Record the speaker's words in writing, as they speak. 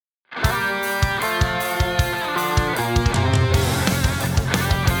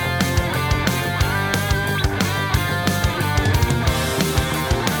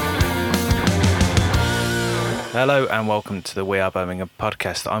Hello and welcome to the We Are Birmingham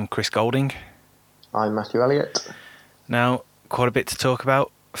podcast. I'm Chris Golding. I'm Matthew Elliott. Now, quite a bit to talk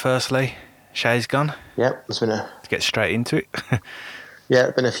about. Firstly, Shay's gone. Yep, there's been To get straight into it.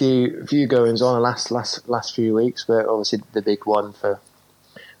 been a few goings on the last few weeks, but obviously the big one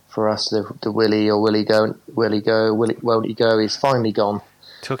for us, the Willie or Willie go, won't he go? He's finally gone.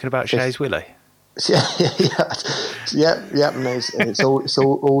 Talking about Shay's Willie. Yeah. No, it's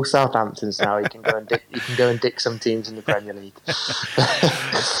all Southampton's now. You can go and dick some teams in the Premier League.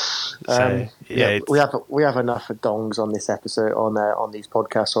 We have enough of dongs on this episode on these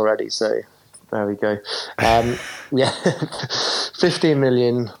podcasts already. So there we go. 15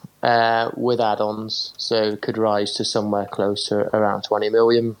 million with add-ons, so could rise to somewhere close to around 20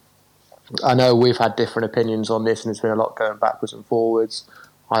 million. I know we've had different opinions on this, and there's been a lot going backwards and forwards.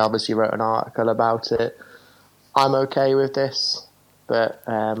 I obviously wrote an article about it. I'm okay with this, but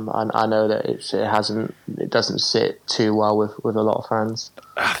I know that it doesn't sit too well with a lot of fans.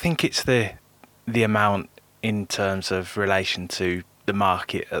 I think it's the amount in terms of relation to the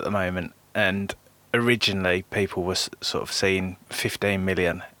market at the moment. And originally, people were sort of seeing 15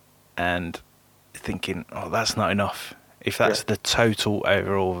 million and thinking, "Oh, that's not enough." If that's the total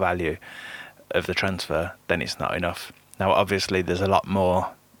overall value of the transfer, then it's not enough. Now, obviously, there's a lot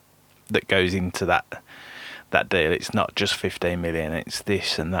more that goes into that deal. It's not just 15 million, it's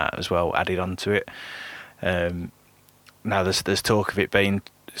this and that as well added onto it. Now there's talk of it being,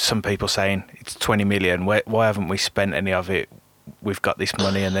 some people saying it's 20 million. Why haven't we spent any of it? We've got this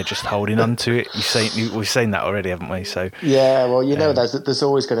money and they're just holding on to it. We've seen that already, haven't we? So yeah, well, there's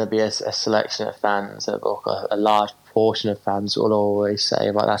always going to be a selection of fans, or a large portion of fans will always say,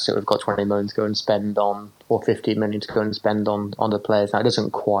 "Well, that's it. We've got 20 million to go and spend on, or 15 million to go and spend on the players." Now it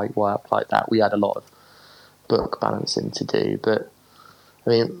doesn't quite work like that. We had a lot of book balancing to do, but I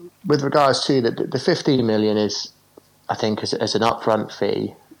mean, with regards to the 15 million is, I think, as an upfront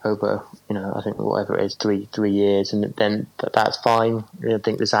fee over, I think whatever it is, three years, and then that's fine. I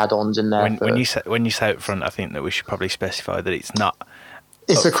think there's add-ons in there. When you say up front, I think that we should probably specify that it's not.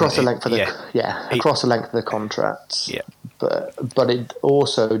 It's across the length of across the length of the contracts. Yeah, but it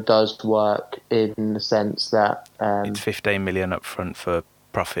also does work in the sense that it's 15 million up front for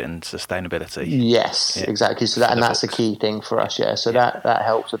profit and sustainability. Yes, exactly. So that's the key thing for us. Yeah, so that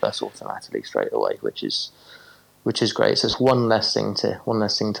helps with us automatically straight away, which is great. So it's one less thing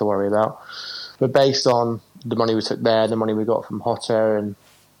to worry about. But based on the money we took there, the money we got from Hotter, and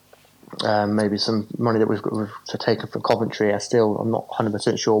maybe some money that we've taken from Coventry, I'm not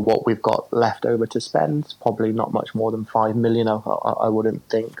 100% sure what we've got left over to spend. Probably not much more than 5 million, I wouldn't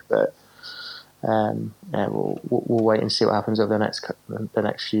think. But we'll wait and see what happens over the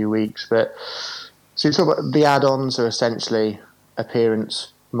next few weeks. But so you talk about the add-ons are essentially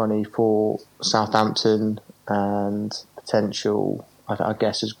appearance money for Southampton and potential, I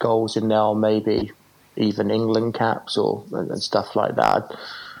guess, as goals in there, or maybe even England caps and stuff like that,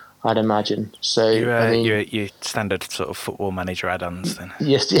 I'd imagine. So your standard sort of Football Manager add-ons then.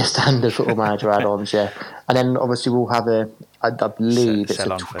 Yes, standard Football Manager add-ons, yeah. And then obviously we'll have I believe it's a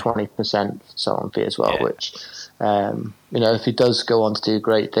 20% sell-on fee as well, which if he does go on to do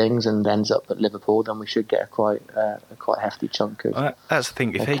great things and ends up at Liverpool, then we should get a quite hefty chunk of. Well, that's the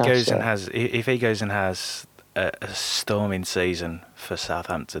thing. If he goes and has a storming season for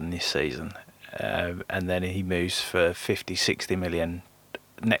Southampton this season, and then he moves for 50-60 million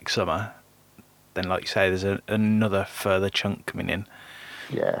next summer, then like you say, there's another further chunk coming in.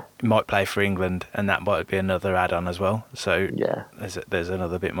 Yeah, he might play for England, and that might be another add-on as well. So yeah, there's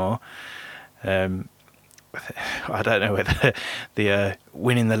another bit more. I don't know whether the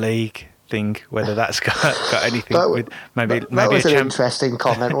winning the league thing, whether that's got anything with maybe was an interesting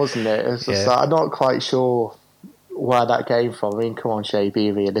comment, wasn't it? It was just I'm not quite sure where that came from. I mean, come on, Shay,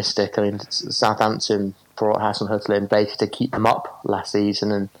 be realistic. I mean, Southampton brought Hasenhüttl and Baker to keep them up last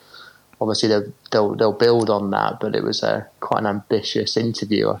season, and obviously they'll build on that. But it was quite an ambitious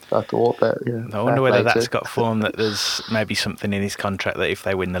interview, I thought. But I wonder whether that's got form, that there's maybe something in his contract that if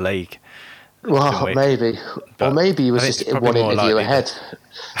they win the league. Well, maybe. Or maybe he was just one interview ahead.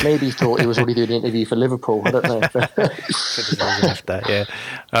 Maybe he thought he was already doing an interview for Liverpool. I don't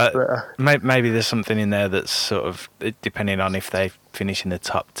know. Maybe there's something in there that's sort of, depending on if they finish in the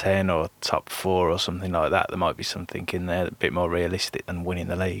top 10 or top 4 or something like that, there might be something in there a bit more realistic than winning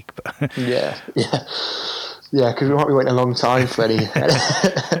the league. But Yeah, because we might be waiting a long time for anything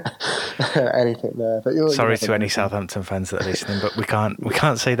there. But sorry to any Southampton fans that are listening, but we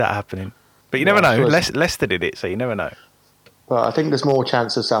can't see that happening. But you never know. Leicester did it, so you never know. Well, I think there's more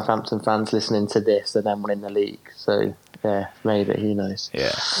chance of Southampton fans listening to this than them winning the league. So, yeah, maybe. Who knows?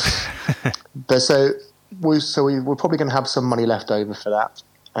 Yeah. But so, we're probably going to have some money left over for that,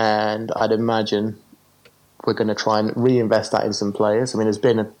 and I'd imagine we're going to try and reinvest that in some players. I mean, there's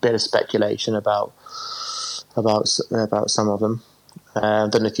been a bit of speculation about some of them. I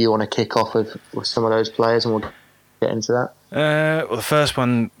don't know if you want to kick off with some of those players, and we'll get into that. Well, the first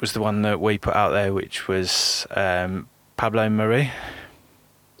one was the one that we put out there, which was Pablo Murray.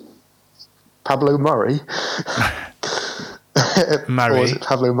 Pablo Murray? Murray. Or was it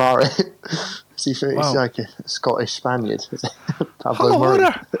Pablo Murray? He's like a Scottish Spaniard. Pablo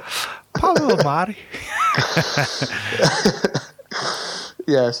Murray. Pablo Murray.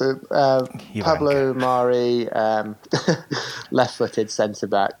 Yeah, so Pablo Mari, left-footed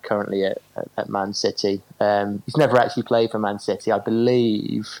centre-back, currently at Man City. He's never actually played for Man City. I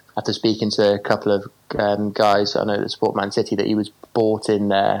believe, after speaking to a couple of guys I know that support Man City, that he was bought in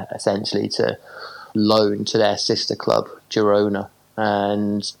there essentially to loan to their sister club, Girona.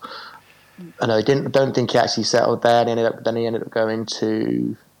 And I know don't think he actually settled there. Then he ended up going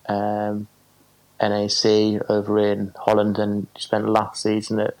to NAC over in Holland, and spent last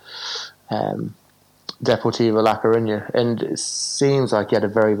season at Deportivo La Coruña, and it seems like he had a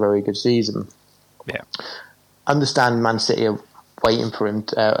very, very good season. Yeah, understand Man City are waiting for him,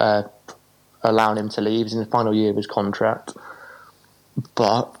 allowing him to leave. He's in the final year of his contract,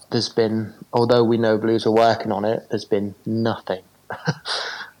 but there's been, although we know Blues are working on it, there's been nothing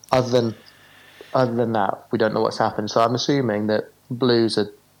other than that. We don't know what's happened. So I'm assuming that Blues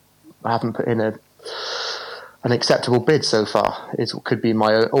haven't put in an acceptable bid so far. It could be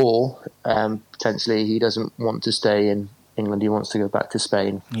or potentially he doesn't want to stay in England. He wants to go back to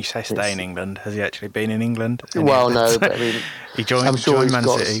Spain. You say stay in England. Has he actually been in England? Well, no, but I mean, he joined Man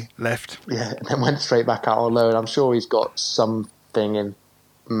City, left. Yeah, and then went straight back out on loan. I'm sure he's got something in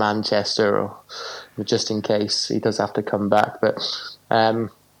Manchester, or just in case he does have to come back. But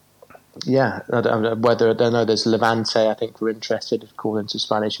yeah, I don't know. There's Levante, I think, we're interested, according to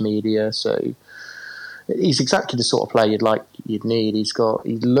Spanish media. So he's exactly the sort of player you'd need. He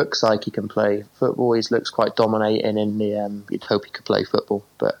looks like he can play football. He looks quite dominating in the. You'd hope he could play football,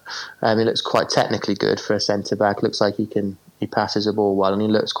 but he looks quite technically good for a centre back. Looks like he passes the ball well, and he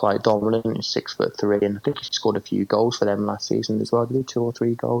looks quite dominant. He's 6'3", and I think he scored a few goals for them last season as well. Did he 2 or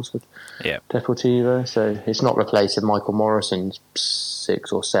 3 goals with Deportivo? So it's not replacing Michael Morrison's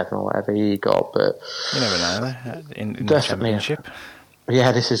 6 or 7 or whatever he got, but you never know in the Championship.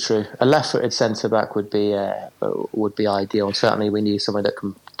 Yeah, this is true. A left-footed centre-back would be ideal. And certainly, we need someone that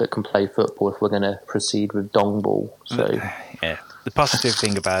can play football if we're going to proceed with dong ball. So, yeah, the positive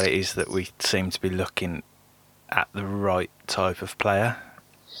thing about it is that we seem to be looking at the right type of player.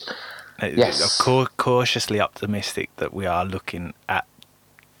 Yes, cautiously optimistic that we are looking at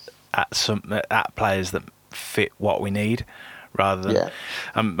players that fit what we need. Rather than,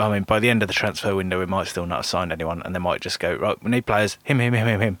 I mean, by the end of the transfer window, we might still not have signed anyone, and they might just go, right, we need players, him.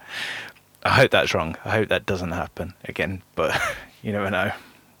 I hope that's wrong. I hope that doesn't happen again, but you never know.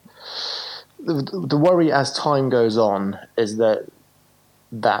 The worry as time goes on is that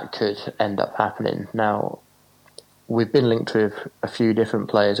could end up happening. Now, we've been linked with a few different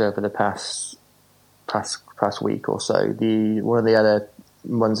players over the past week or so. One of the other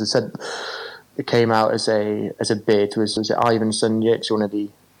ones that said it came out as a bid was Ivan Sunjic, one of the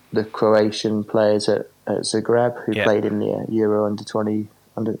Croatian players at Zagreb, who played in the Euro under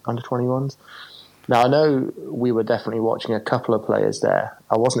 21s. Now, I know we were definitely watching a couple of players there.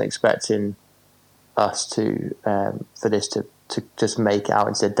 I wasn't expecting us to for this to just make it out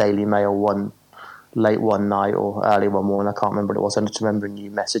into Daily Mail late one night or early one morning. I can't remember what it was. I just remember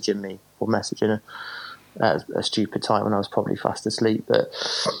you messaging me or messaging at a stupid time when I was probably fast asleep. But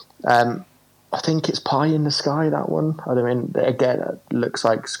I think it's pie in the sky, that one. I mean, again, it looks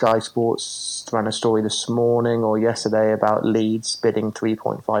like Sky Sports ran a story this morning or yesterday about Leeds bidding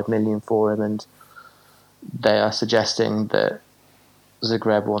 3.5 million for him, and they are suggesting that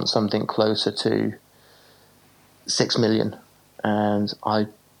Zagreb wants something closer to 6 million. And I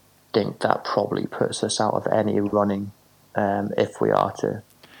think that probably puts us out of any running if we are to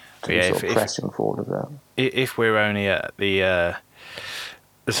pressing forward of that. If we're only at the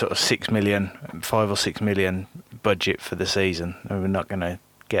sort of 5 or 6 million budget for the season, we're not going to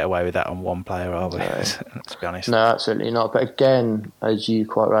get away with that on one player, are we? No. Let's be honest. No, absolutely not. But again, as you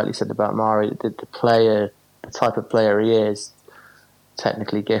quite rightly said about Mari, the type of player he is,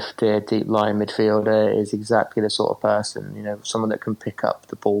 technically gifted, deep line midfielder, is exactly the sort of person, someone that can pick up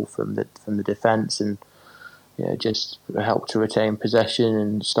the ball from the defence and just help to retain possession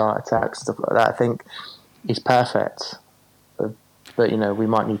and start attacks, stuff like that. I think he's perfect. But, we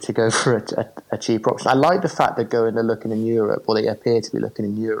might need to go for a cheaper option. I like the fact they're looking in Europe, or they appear to be looking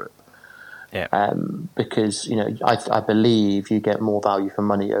in Europe, Yeah. Because I believe you get more value for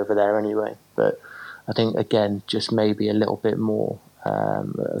money over there anyway. But I think again, just maybe a little bit more,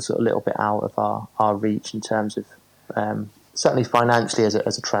 sort of a little bit out of our reach in terms of certainly financially as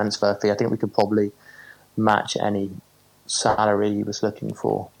a transfer fee. I think we could probably match any salary he was looking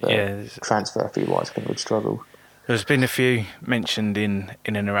for. But transfer fee wise, I think we'd struggle. There's been a few mentioned in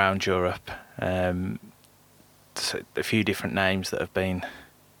and around Europe. So a few different names that have been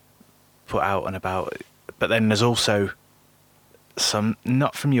put out and about, but then there's also some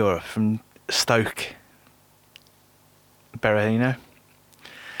not from Europe, from Stoke. Berahino.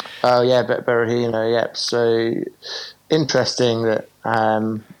 Oh yeah, Berahino. Yep. So interesting that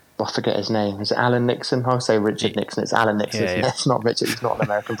I forget his name. Is it Alan Nixon? I'll say Richard Nixon. It's Alan Nixon. Yeah. It's not Richard. He's not an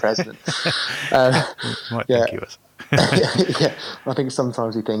American president. Might think he was. Yeah, I think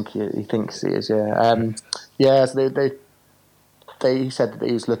sometimes he thinks he is. Yeah. So they said that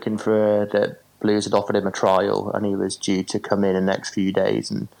he was looking for that Blues had offered him a trial, and he was due to come in the next few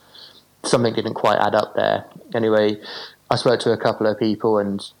days, and something didn't quite add up there. Anyway, I spoke to a couple of people,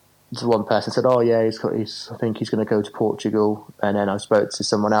 and one person said, "Oh yeah, I think he's going to go to Portugal." And then I spoke to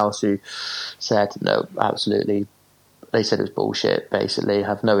someone else who said, "No, absolutely." They said it was bullshit. Basically,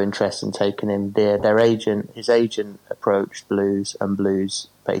 have no interest in taking him. His agent approached Blues, and Blues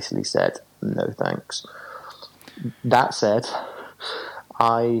basically said, "No, thanks." That said,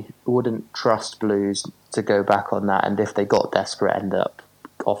 I wouldn't trust Blues to go back on that, and if they got desperate, end up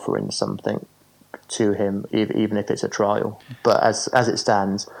offering something to him, even if it's a trial. But as it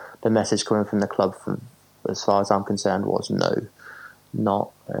stands, the message coming from the club, as far as I'm concerned, was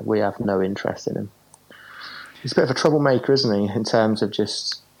no, we have no interest in him. He's a bit of a troublemaker, isn't he? In terms of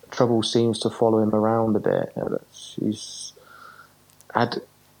just trouble seems to follow him around a bit. He's had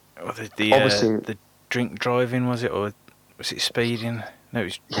obviously the drink driving, was it, or was it speeding? No, it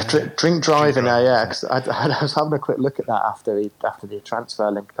was drink driving. Yeah, because I was having a quick look at that after the transfer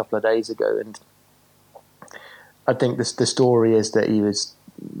link a couple of days ago, and I think the story is that he was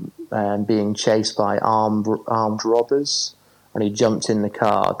being chased by armed robbers, and he jumped in the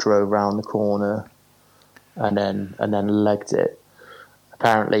car, drove around the corner, and then legged it.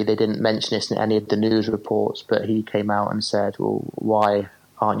 Apparently, they didn't mention this in any of the news reports, but he came out and said, "Well, why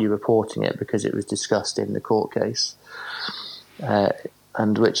aren't you reporting it?" Because it was discussed in the court case,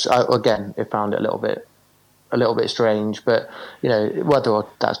 and which it found it a little bit strange. But whether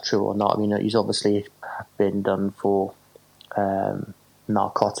that's true or not, I mean, he's obviously been done for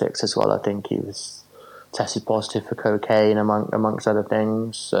narcotics as well. I think he was tested positive for cocaine amongst other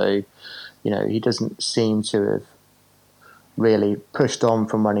things. So he doesn't seem to have really pushed on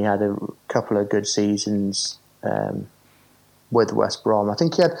from when he had a couple of good seasons with West Brom. I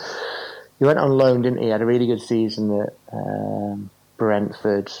think he went on loan, didn't he? He had a really good season at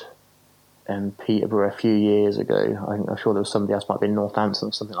Brentford and Peterborough a few years ago. I'm sure there was somebody else, might be Northampton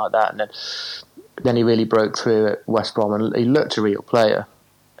or something like that. And then he really broke through at West Brom, and he looked a real player.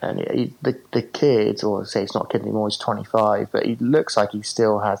 And the kid, or say he's not a kid anymore, he's 25, but he looks like he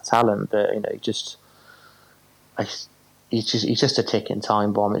still has talent. But he's just a ticking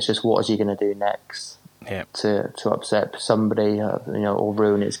time bomb. It's just, what is he going to do next to upset somebody, or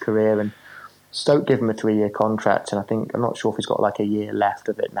ruin his career? And Stoke give him a 3-year contract, and I'm not sure if he's got like a year left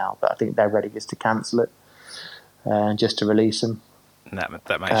of it now, but I think they're ready just to cancel it and just to release him. That makes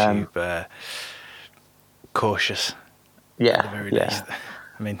you cautious. Yeah, at the very least.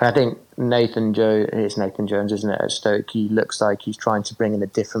 I think Nathan Jones, isn't it, at Stoke? He looks like he's trying to bring in a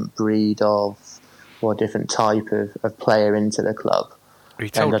different breed or a different type of player into the club. He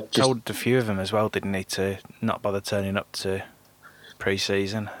told a few of them as well, didn't he, to not bother turning up to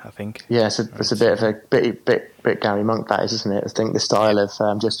pre-season, I think. Yeah, so it's a bit of a bit Gary Monk, that is, isn't it? I think the style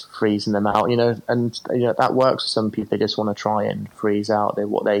of just freezing them out, and that works for some people. They just want to try and freeze out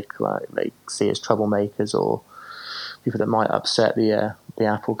what they see as troublemakers or people that might upset the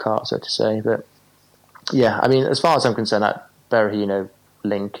apple cart, so to say. But yeah, I mean, as far as I'm concerned, that Berahino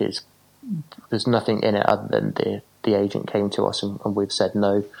link there's nothing in it other than the agent came to us and we've said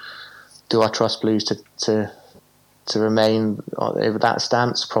no. Do I trust Blues to remain with that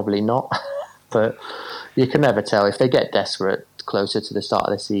stance? Probably not. But you can never tell. If they get desperate closer to the start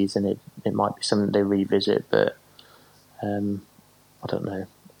of the season, it might be something they revisit. But I don't know.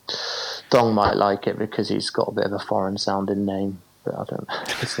 Dong might like it because he's got a bit of a foreign sounding name, but I don't know.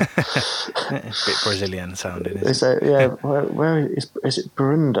 A bit Brazilian sounding, isn't it? Yeah, where is it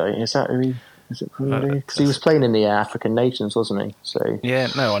Burundi? Is that who he Is it Burundi? Because he was playing in the African nations, wasn't he? So yeah,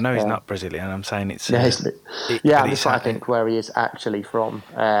 no, I know he's not Brazilian. I'm saying it's I'm just trying to think where he is actually from.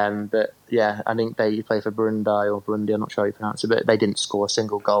 But yeah, I think they play for Burundi or Burundi. I'm not sure how you pronounce it, but they didn't score a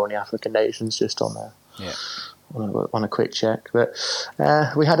single goal in the African nations. Just on there. Yeah. On a quick check, but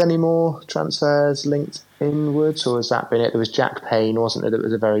we had any more transfers linked inwards, or has that been it? There was Jack Payne, wasn't there? That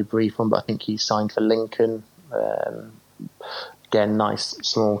was a very brief one, but I think he signed for Lincoln. Again, nice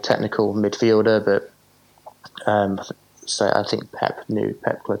small technical midfielder, but so I think Pep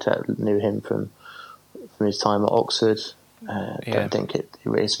Clotet knew him from his time at Oxford. Don't think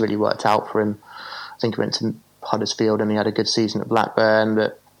it's really worked out for him. I think he went to Huddersfield and he had a good season at Blackburn,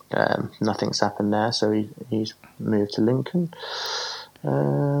 but nothing's happened there, so he's moved to Lincoln.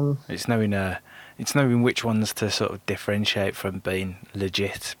 It's knowing which ones to sort of differentiate from being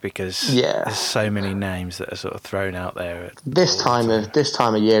legit, because there's so many names that are sort of thrown out there. This time of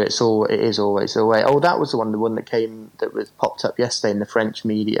year, it is always the way. Oh, that was the one that was popped up yesterday in the French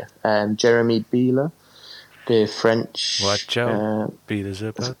media. Jeremy Beeler. The French. Watch out, Beeler's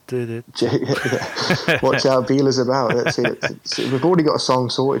about to Watch out, Beeler's about. We've already got a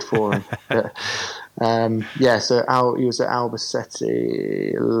song sorted for him. So he was at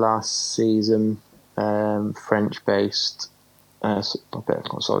Albacete last season, French-based.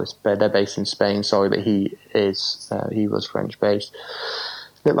 They're based in Spain. Sorry, but he was French-based.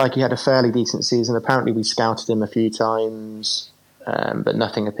 A bit like he had a fairly decent season. Apparently, we scouted him a few times. But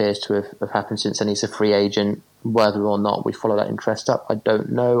nothing appears to have happened since then. He's a free agent. Whether or not we follow that interest up, I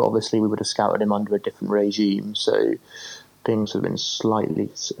don't know. Obviously, we would have scouted him under a different regime, so things have been slightly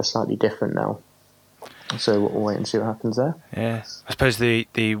different now. So we'll wait and see what happens there. Yeah, I suppose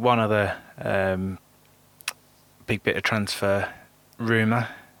the one other big bit of transfer rumour,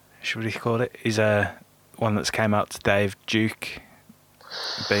 should we call it, is one that's came out today of Duke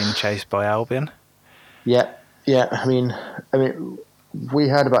being chased by Albion. Yeah. I mean, we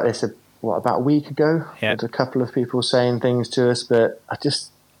heard about this about a week ago. Yeah. There's a couple of people saying things to us, but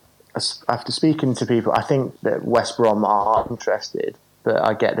after speaking to people, I think that West Brom are interested, but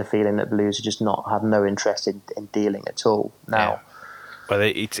I get the feeling that Blues are just have no interest in dealing at all now. Yeah. Well,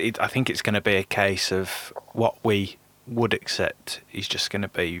 I think it's going to be a case of what we would accept is just going to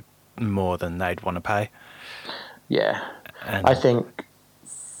be more than they'd want to pay. Yeah, I think.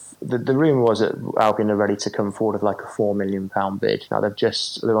 The rumour was that Albion are ready to come forward with like a £4 million bid. Now they're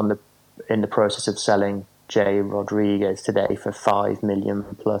in the process of selling Jay Rodriguez today for $5 million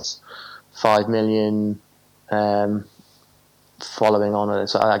plus $5 million following on.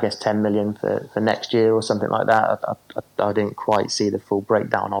 So I guess $10 million for next year or something like that. I didn't quite see the full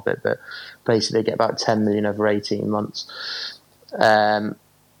breakdown of it, but basically they get about $10 million over 18 months.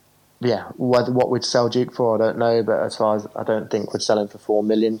 What we'd sell Duke for, I don't know, but as far as I don't think we'd sell him for $4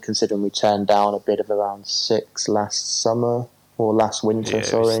 million, considering we turned down a bid of around $6 last summer or last winter.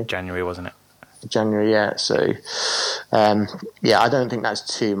 It was January, wasn't it? January, yeah. So, I don't think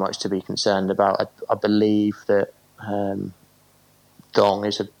that's too much to be concerned about. I believe that Dong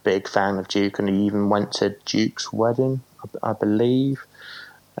is a big fan of Duke, and he even went to Duke's wedding, I believe.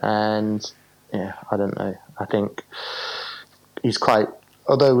 And I don't know. I think he's quite.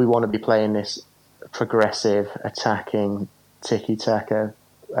 Although we want to be playing this progressive, attacking, tiki-taka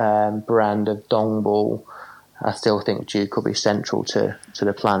brand of dong ball, I still think Duke will be central to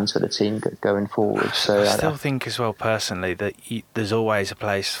the plans for the team going forward. So I still think as well, personally, that there's always a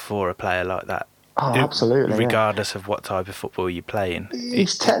place for a player like that. Oh, absolutely. Regardless of what type of football you're playing.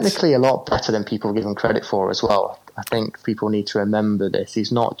 He's technically a lot better than people give him credit for as well. I think people need to remember this.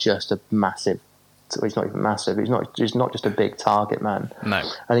 He's not just a massive... He's not even massive. He's not just a big target man. No,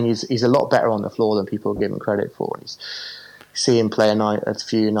 I think he's a lot better on the floor than people give him credit for. See him play a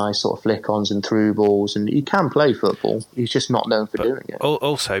few nice sort of flick-ons and through balls, and he can play football. He's just not known for doing it.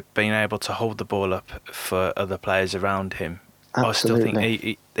 Also, being able to hold the ball up for other players around him. Absolutely. I still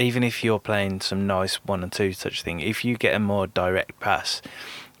think even if you're playing some nice 1 and 2 such thing, if you get a more direct pass,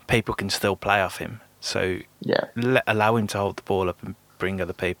 people can still play off him. So allow him to hold the ball up and bring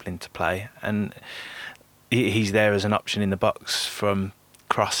other people into play, and he's there as an option in the box from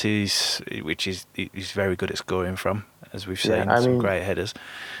crosses, which he's very good at scoring from, as we've seen. Some great headers.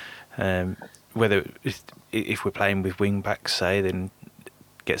 Whether if we're playing with wing backs, say, then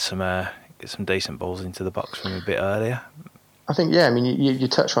get some decent balls into the box from a bit earlier. I think you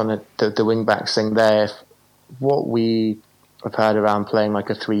touch on the wing backs thing there. What we have heard around playing like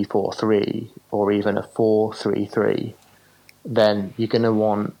a 3-4-3 or even a 4-3-3, then you're going to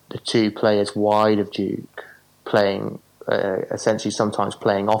want the two players wide of Duke playing, essentially sometimes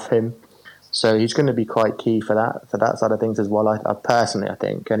playing off him. So he's going to be quite key for that side of things as well. I personally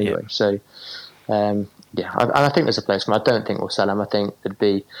think anyway. Yeah. So I think there's a place for him. I don't think we'll sell him. I think there'd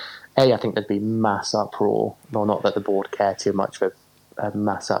be mass uproar. Well, not that the board care too much for a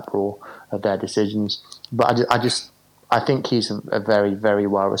mass uproar of their decisions, but I think he's a very, very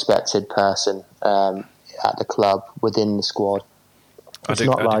well respected person at the club, within the squad. I'd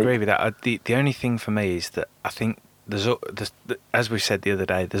agree with that. The only thing for me is that I think there's, as we said the other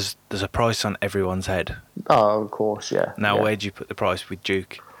day, there's a price on everyone's head. Oh, of course, yeah. Now, yeah. where do you put the price with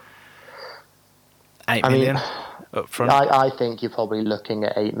Duke? 8 million up front? I think you're probably looking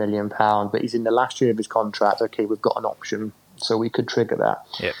at £8 million, but he's in the last year of his contract. Okay, we've got an option, so we could trigger that.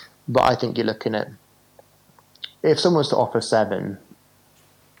 Yeah. But I think you're looking at, if someone's to offer 7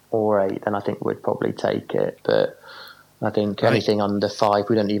 or 8, then I think we'd probably take it. But I think anything under 5,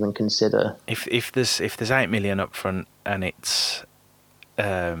 we don't even consider. If there's 8 million up front and it's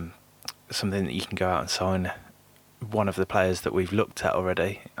something that you can go out and sign one of the players that we've looked at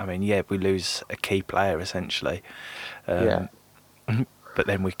already. I mean, yeah, we lose a key player essentially, but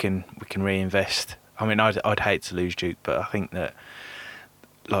then we can reinvest. I mean, I'd hate to lose Duke, but I think that,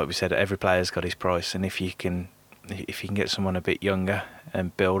 like we said, every player's got his price, and if you can get someone a bit younger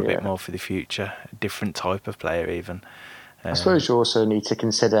and build a bit more for the future, a different type of player even. I suppose you also need to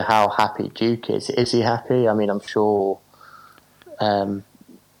consider how happy Duke is. Is he happy? I mean, I'm sure.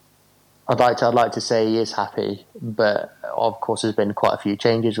 I'd like to say he is happy, but of course there's been quite a few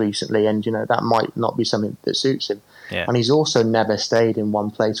changes recently, and that might not be something that suits him. Yeah. And he's also never stayed in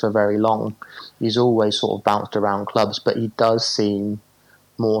one place for very long. He's always sort of bounced around clubs, but he does seem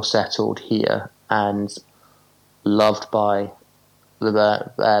more settled here and loved by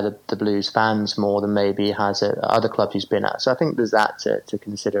the Blues fans more than maybe he has at other clubs he's been at. So I think there's that to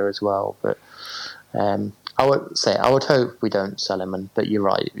consider as well. But I would hope we don't sell him. But you're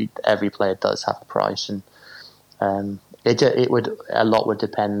right, every player does have a price, and a lot would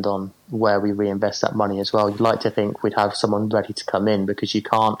depend on where we reinvest that money as well. You'd like to think we'd have someone ready to come in, because you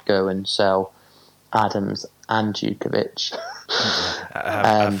can't go and sell Adams and Djukovic.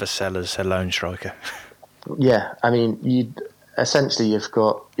 Have for sellers a lone striker. Yeah, I mean, you'd get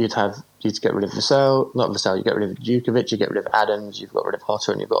rid of Vassell, you get rid of Djukovic, you get rid of Adams, you've got rid of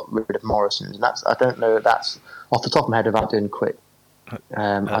Hotter, and you've got rid of Morrison. And I don't know, that's off the top of my head without doing quick.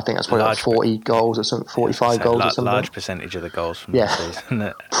 I think that's probably like 40 goals or something, 45 goals or something. Large percentage of the goals from the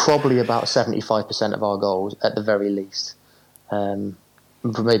season. Probably about 75% of our goals at the very least.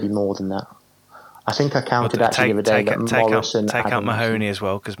 Maybe more than that. I think I counted the other day that Morrison... Take out Mahoney as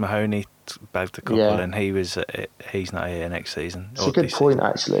well, because Mahoney bagged a couple and he's not here next season. It's a good point,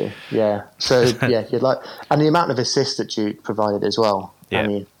 actually. Yeah. So, you'd like... And the amount of assists that Duke provided as well. Yeah. I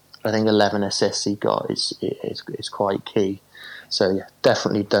mean, I think 11 assists he got is quite key. So,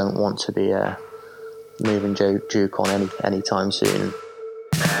 definitely don't want to be moving Duke on anytime soon.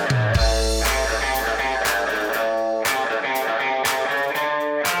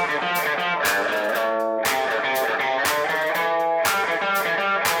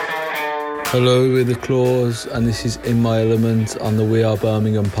 Hello, we're the Claws, and this is In My Element on the We Are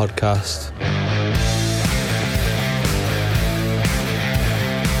Birmingham podcast.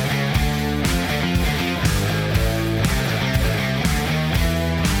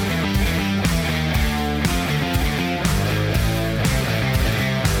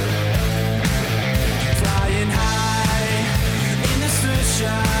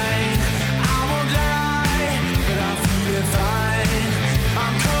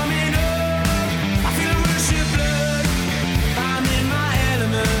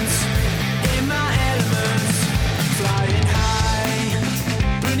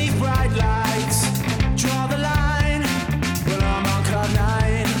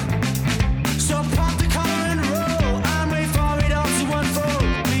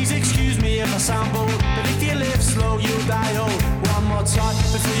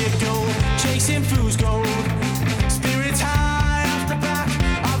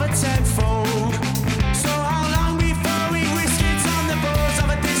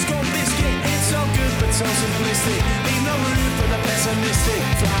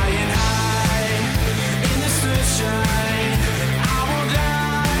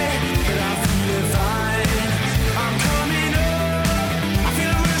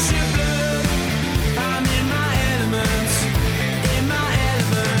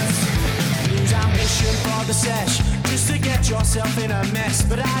 Yourself in a mess,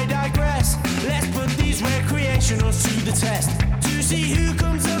 but I digress. Let's put these recreationals to the test to see who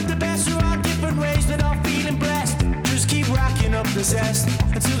comes up the best through our different ways that are feeling blessed. Just keep racking up the zest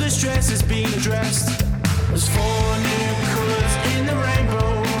until the stress is being addressed. There's 4 new colours in the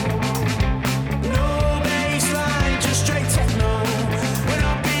rainbow. No baseline, just straight techno. We'll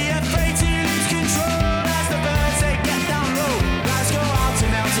not be afraid to lose control.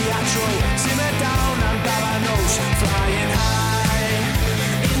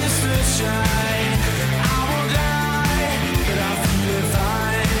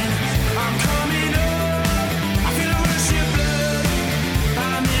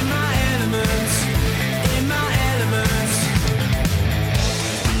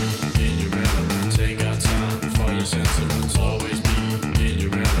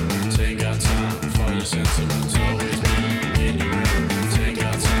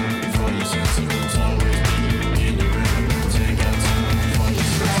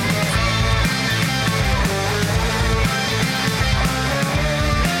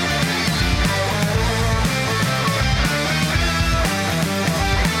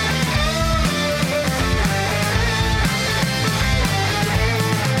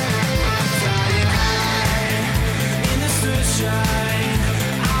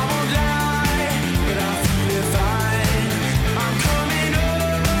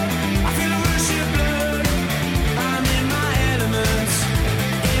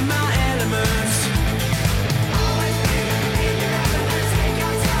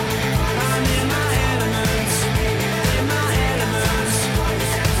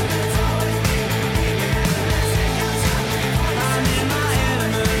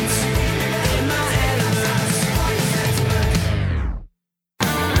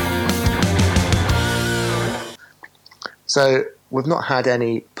 So we've not had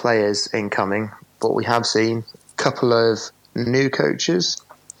any players incoming, but we have seen a couple of new coaches.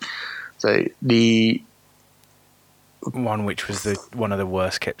 So the one which was one of the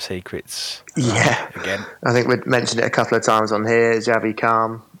worst kept secrets. Again, I think we've mentioned it a couple of times on here. Xavi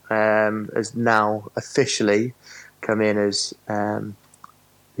Khan has now officially come in as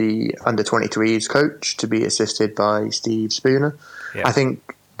the under-23s coach to be assisted by Steve Spooner. Yeah. I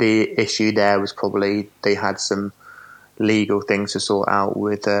think the issue there was probably they had some legal things to sort out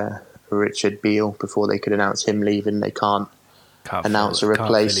with Richard Beale before they could announce him leaving. They can't announce a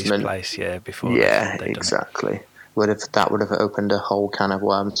replacement. Can't fill his place, before exactly. That would have opened a whole can of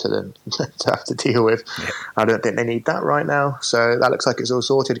worms to them to have to deal with. Yeah. I don't think they need that right now. So that looks like it's all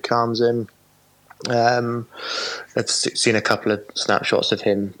sorted. Calms in. I've seen a couple of snapshots of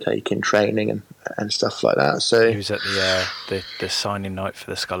him taking training and stuff like that. So he was at the signing night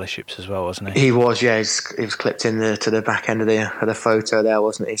for the scholarships as well, wasn't he? He was, yeah. He was clipped in to the back end of the photo there,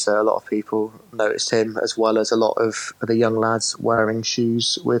 wasn't he? So a lot of people noticed him, as well as a lot of the young lads wearing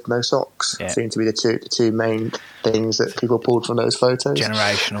shoes with no socks. Yeah. Seem to be the two main things that people pulled from those photos.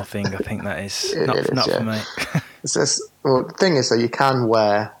 Generational thing, I think that is not for me. It's just, well, the thing is, though, you can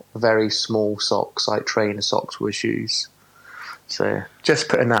wear very small socks, like trainer socks with shoes. So just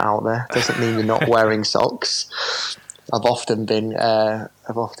putting that out there doesn't mean you're not wearing socks. I've often been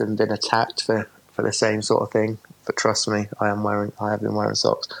attacked for the same sort of thing, but trust me, I have been wearing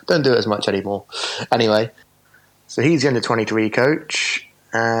socks. Don't do it as much anymore. Anyway, so he's the under-23 coach,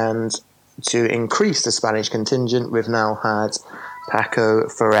 and to increase the Spanish contingent, we've now had Paco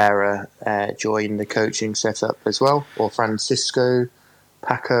Ferreira join the coaching setup as well, or Francisco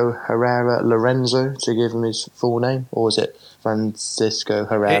Paco Herrera Lorenzo, to give him his full name, or is it Francisco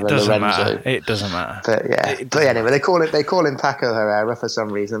Herrera Lorenzo? It doesn't matter. But yeah, anyway, they call him Paco Herrera for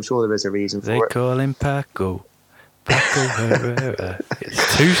some reason. I'm sure there is a reason for it. They call him Paco Herrera.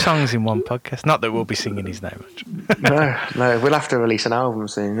 It's 2 songs in one podcast. Not that we'll be singing his name much. No, we'll have to release an album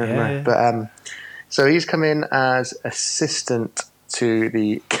soon, won't we? Yeah. But so he's come in as assistant to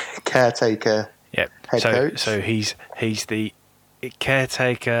the caretaker head coach. So he's the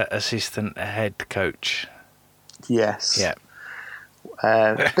caretaker assistant head coach. Yes. Yeah.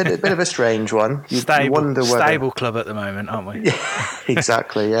 Bit of a strange one. Stable club at the moment, aren't we? Yeah,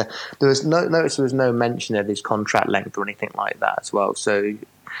 exactly. Yeah. There was no mention of his contract length or anything like that as well. So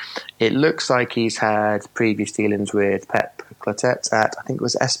it looks like he's had previous dealings with Pep Clotet at, I think it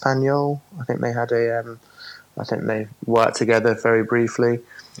was Espanyol. I think they worked together very briefly.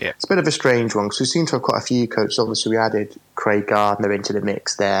 Yeah. It's a bit of a strange one because we seem to have quite a few coaches. Obviously, we added Craig Gardner into the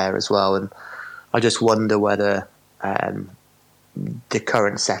mix there as well, and I just wonder whether the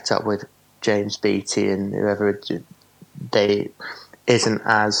current setup with James Beattie and whoever the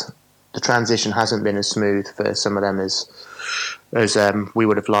transition hasn't been as smooth for some of them as we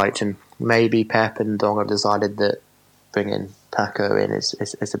would have liked, and maybe Pep and Dong have decided that bringing Paco in is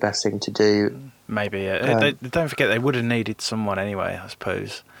the best thing to do. Maybe, yeah. Don't forget they would have needed someone anyway, I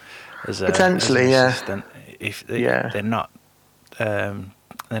suppose. Potentially, as assistant. If they're not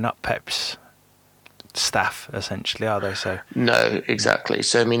Pep's staff, essentially, are they? So no, exactly.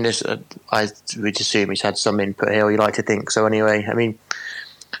 So I mean, I would assume he's had some input here. Or you like to think so, anyway. I mean,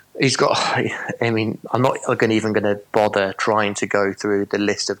 he's got. I mean, I'm not even going to bother trying to go through the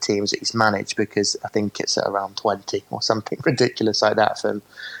list of teams that he's managed because I think it's at around 20 or something ridiculous like that from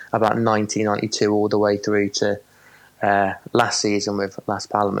about 1992 all the way through to last season with Las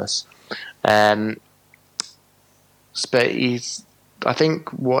Palmas. But I think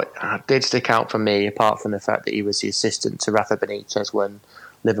what did stick out for me, apart from the fact that he was the assistant to Rafa Benitez when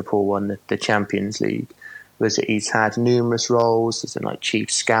Liverpool won the Champions League, was that he's had numerous roles as like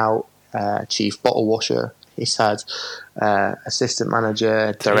chief scout, chief bottle washer. He's had assistant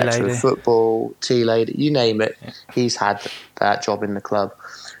manager, director of football, tea lady, you name it. Yeah. He's had that job in the club.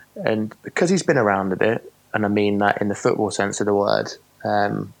 And because he's been around a bit, and I mean that in the football sense of the word,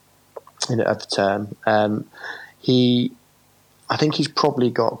 of the term, I think he's probably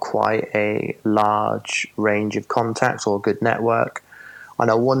got quite a large range of contacts or a good network. And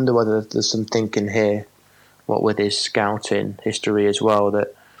I wonder whether there's some thinking here, what with his scouting history as well,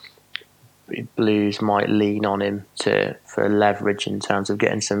 that Blues might lean on him for leverage in terms of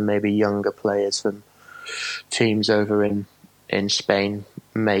getting some maybe younger players from teams over in Spain,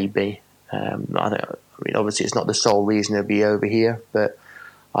 maybe. I mean, obviously it's not the sole reason he'll be over here, but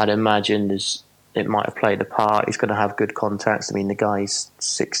I'd imagine it might have played a part. He's going to have good contacts. I mean, the guy's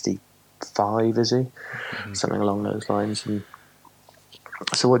 65, is he? Mm-hmm. Something along those lines. And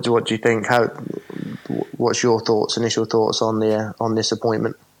so, what do you think? What's your initial thoughts on this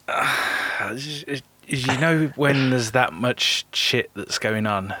appointment? It's You know, when there's that much shit that's going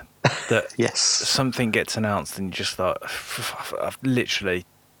on, that Yes. something gets announced and you just like, I've literally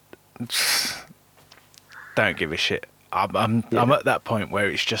don't give a shit. I'm at that point where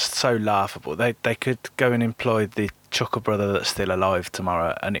it's just so laughable. They could go and employ the Chuckle brother that's still alive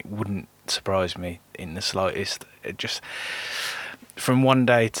tomorrow, and it wouldn't surprise me in the slightest. It just, from one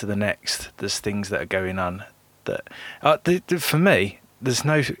day to the next, there's things that are going on that for me, there's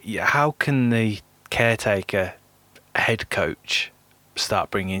no. How can the caretaker head coach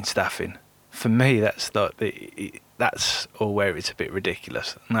start bringing staff in? For me, that's not that's all where it's a bit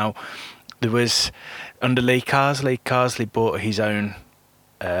ridiculous. Now, there was under Lee Carsley bought his own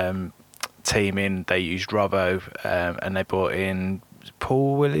team in. They used Robbo, and they brought in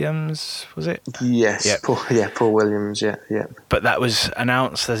Paul Williams, was it? Yes. Yep. Paul Williams. Yeah. But that was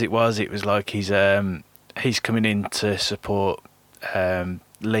announced as it was. It was like he's coming in to support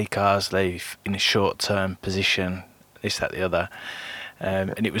Lee Carsley in a short-term position, this, that, the other.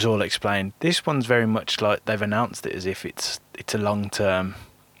 And it was all explained. This one's very much like they've announced it as if it's a long-term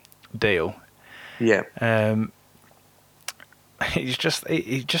deal. Yeah. It's just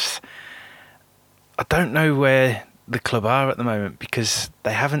I don't know where the club are at the moment, because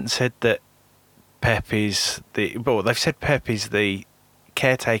they haven't said that Pep is they've said Pep is the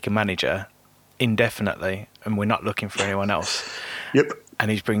caretaker manager indefinitely, and we're not looking for anyone else. Yep.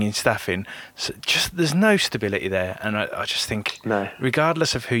 And he's bringing staff in. So just there's no stability there, and I just think,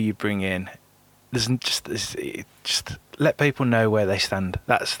 regardless of who you bring in, there's just let people know where they stand.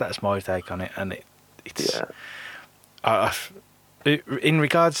 That's my take on it, and it's. Yeah. In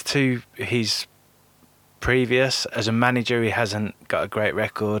regards to his previous as a manager, he hasn't got a great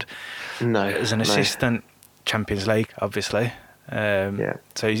record. No. As an assistant, Champions League, obviously.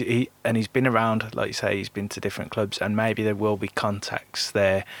 So he's been around, like you say, he's been to different clubs, and maybe there will be contacts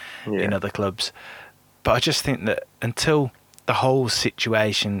there in other clubs. But I just think that until the whole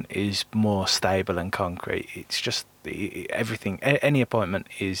situation is more stable and concrete, it's just everything. Any appointment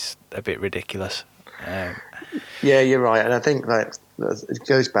is a bit ridiculous. Yeah, you're right, and I think like it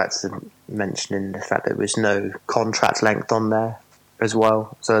goes back to mentioning the fact that there was no contract length on there as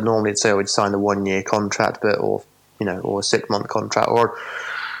well. So normally, I would sign a 1-year contract, or a 6-month contract, or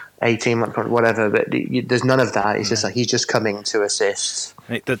 18-month contract, whatever. But there's none of that. It's just like he's just coming to assist.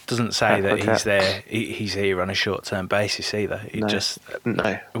 It doesn't say that he's there. He's here on a short-term basis either.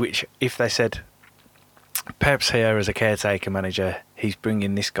 Which, if they said Pep's here as a caretaker manager, he's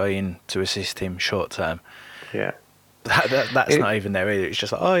bringing this guy in to assist him short-term. Yeah, that's not even there either. It's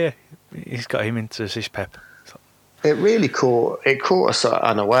just like, oh yeah, he's got him in to assist Pep. It really caught us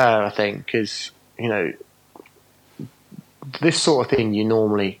unaware, I think, because this sort of thing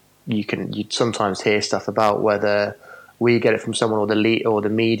you'd sometimes hear stuff about, whether we get it from someone or the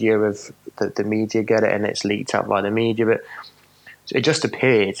media the media get it and it's leaked out by the media, but it just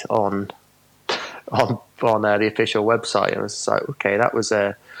appeared on the official website. I was like, okay, that was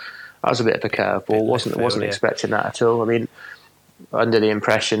a bit of a curveball. Wasn't expecting that at all. I mean, under the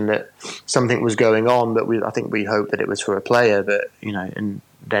impression that something was going on, but I think we hoped that it was for a player, but and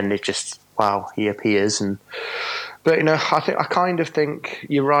then it just, wow, he appears. But I kind of think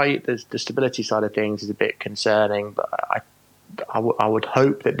you're right. The stability side of things is a bit concerning, but I would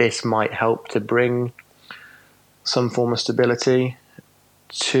hope that this might help to bring some form of stability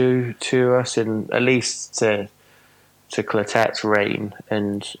to us, and at least to Clotet's reign.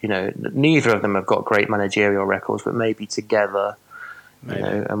 And neither of them have got great managerial records, but maybe together.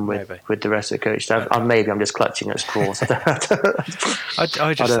 And with the rest of the coach staff, maybe I'm just clutching at straws.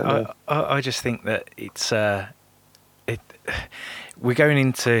 I just think that it's we're going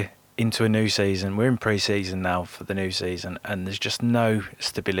into a new season. We're in pre-season now for the new season, and there's just no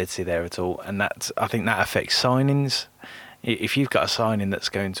stability there at all. And I think that affects signings. If you've got a signing that's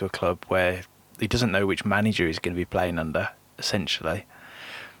going to a club where he doesn't know which manager he's going to be playing under, essentially,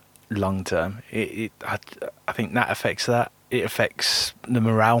 long term, I think that affects that. It affects the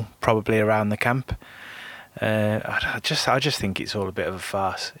morale probably around the camp. I just think it's all a bit of a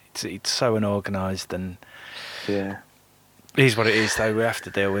farce. It's so unorganised, and it is what it is. Though we have to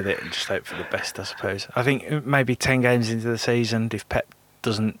deal with it and just hope for the best, I suppose. I think maybe 10 games into the season, if Pep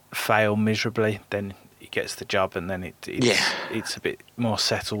doesn't fail miserably, then he gets the job, and then it's a bit more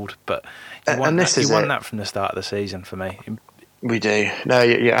settled. But you want that from the start of the season for me. We do. No,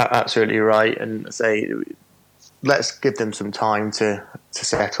 you're absolutely right. And let's give them some time to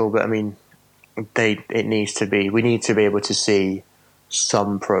settle. But I mean, we need to be able to see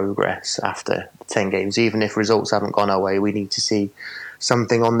some progress after 10 games, even if results haven't gone our way. We need to see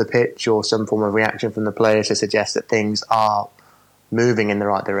something on the pitch or some form of reaction from the players to suggest that things are moving in the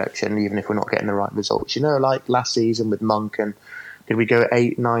right direction, even if we're not getting the right results. You know, like last season with Monk, and did we go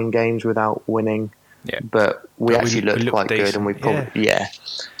 8-9 games without winning? Yeah, but we actually looked quite decent. good, and we probably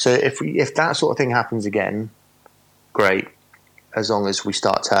So if that sort of thing happens again, great. As long as we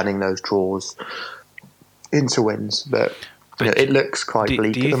start turning those draws into wins, but you know, it looks quite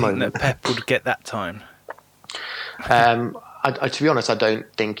bleak at the moment. Do you think that Pep would get that time? To be honest, I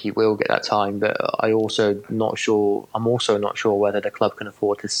don't think he will get that time, but I'm also not sure whether the club can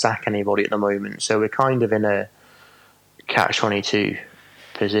afford to sack anybody at the moment. So we're kind of in a catch-22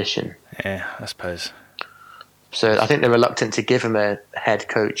 position. Yeah, I suppose. So I think they're reluctant to give him a head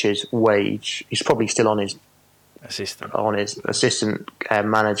coach's wage. He's probably still on his assistant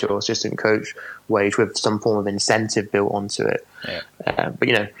manager or assistant coach wage with some form of incentive built onto it. Yeah. But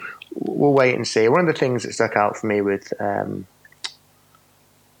you know, we'll wait and see. One of the things that stuck out for me with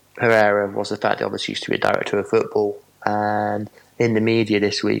Herrera was the fact that obviously he used to be a director of football, and in the media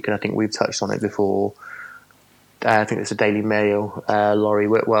this week, and I think we've touched on it before, I think it's the Daily Mail, Laurie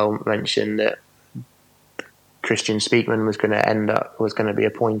Whitwell mentioned that Christian Speakman was going to be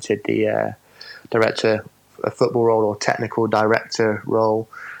appointed the director of football role or technical director role.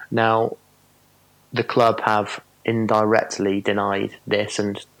 Now, the club have indirectly denied this,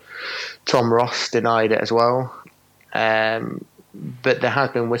 and Tom Ross denied it as well. But there has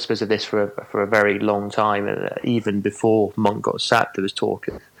been whispers of this for a very long time. Even before Monk got sacked, there was talk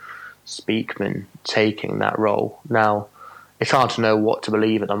of Speakman taking that role. Now, it's hard to know what to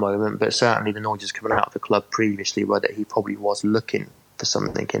believe at the moment, but certainly the noise is coming out of the club previously whether he probably was looking for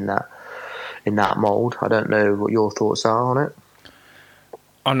something in that mould. I don't know what your thoughts are on it.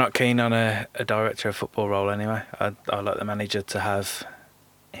 I'm not keen on a director of football role anyway. I like the manager to have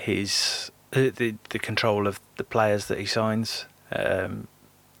his the control of the players that he signs,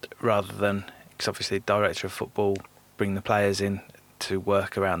 rather than, because obviously director of football bring the players in to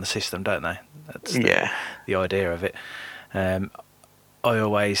work around the system, don't they? That's the idea of it. I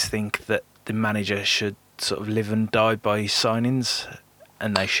always think that the manager should sort of live and die by his signings,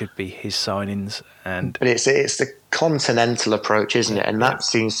 and they should be his signings. But it's the continental approach, isn't it? And that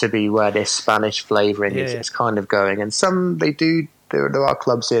seems to be where this Spanish flavouring is kind of going. And there are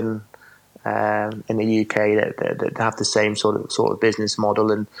clubs in the UK that have the same sort of business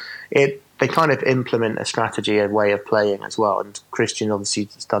model, and they kind of implement a strategy, a way of playing as well. And Christian obviously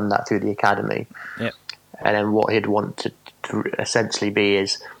has done that through the academy. Yep. And then what he'd want to essentially be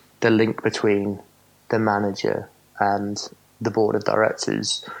is the link between the manager and the board of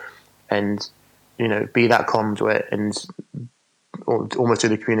directors, and you know, be that conduit and almost do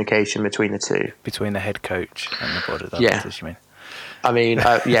the communication between the two, between the head coach and the board of directors. You mean? I mean,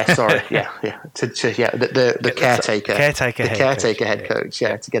 sorry, the caretaker head coach,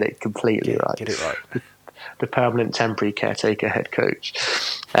 to get it completely right. Get it right. The permanent temporary caretaker head coach.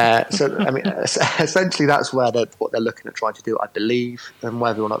 So, I mean, essentially that's what they're looking at trying to do, I believe. And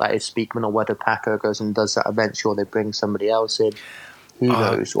whether or not that is Speakman, or whether Paco goes and does that eventually, or they bring somebody else in, who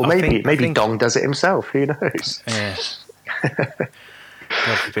knows? Or maybe Dong does it himself. Who knows? Yeah.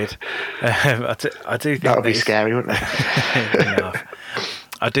 God forbid. I do think that would be scary, wouldn't it?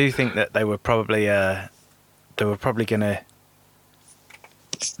 I do think that they were probably they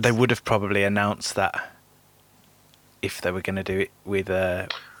would have probably announced that if they were going to do it with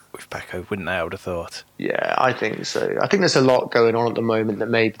Paco, wouldn't they? I would have thought. Yeah, I think so. I think there's a lot going on at the moment that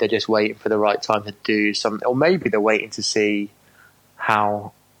maybe they're just waiting for the right time to do something, or maybe they're waiting to see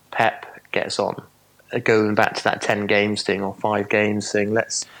how Pep gets on. Going back to that 10 games thing or 5 games thing,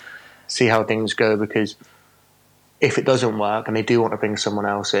 let's see how things go, because if it doesn't work and they do want to bring someone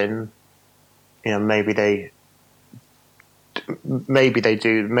else in, you know, maybe they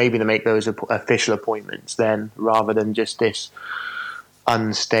make those official appointments then, rather than just this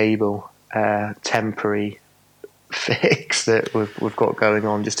unstable temporary fix that we've got going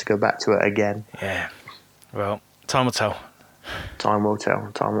on, just to go back to it again. Yeah. Well, time will tell. Time will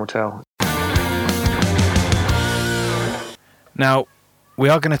tell. Now, we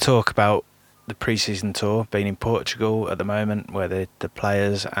are going to talk about the pre-season tour being in Portugal at the moment, where the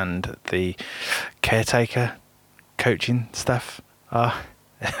players and the caretaker coaching staff are.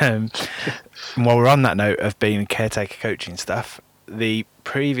 While we're on that note of being caretaker coaching staff, the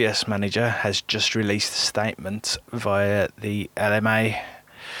previous manager has just released a statement via the LMA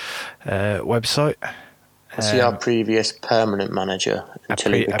website. Was he our previous permanent manager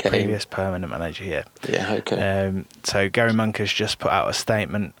until he became... A previous permanent manager, yeah. Yeah, okay. So Gary Monk has just put out a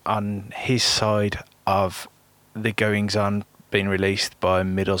statement on his side of the goings-on being released by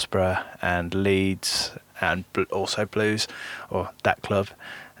Middlesbrough and Leeds and also Blues, or that club.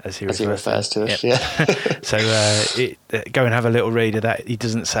 as he refers to us. Yep. Yeah. So go and have a little read of that. He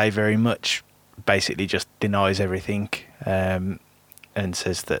doesn't say very much. Basically, just denies everything and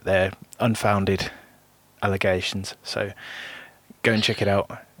says that they're unfounded allegations. So go and check it out.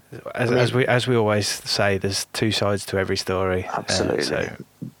 As we always say, there's two sides to every story. Absolutely.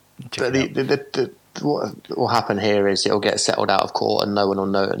 But what will happen here is it'll get settled out of court, and no one will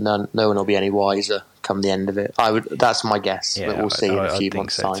know. No one will be any wiser come the end of it. That's my guess. Yeah, but we'll see in a few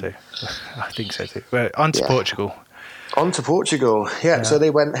months' time. Too. I think so too. Well, on to Portugal. On to Portugal. Yeah. So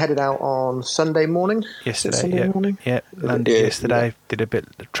they headed out on Sunday morning. Yesterday. Morning. Yeah. Landed yesterday. Yeah. Did a bit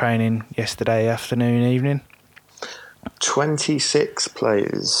of training yesterday afternoon, evening. 26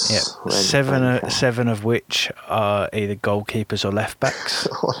 players. Yeah, seven of which are either goalkeepers or left backs.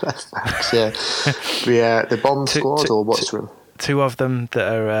 Yeah. The bomb squad, or what's room? Two of them that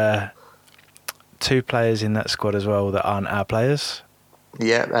are two players in that squad as well that aren't our players.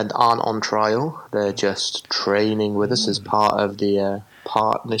 Yeah, and aren't on trial. They're just training with us as part of the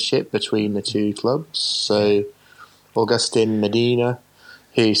partnership between the two clubs. So, Augustin Medina,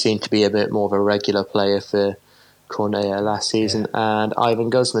 who seemed to be a bit more of a regular player for Cornellà last season, and Ivan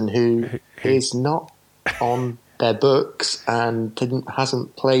Guzman, who is not on their books and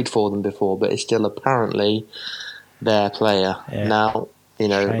hasn't played for them before, but is still apparently their player. Yeah. Now,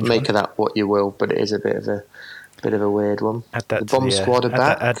 make of that what you will, but it is a bit of a weird one. The bomb squad are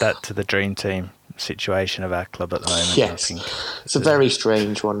back. Add that to the dream team situation of our club at the moment. Yes, I think it's a very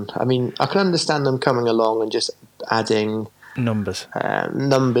strange one. I mean, I can understand them coming along and just adding numbers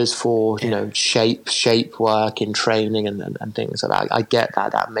for shape work in training and things like that. I get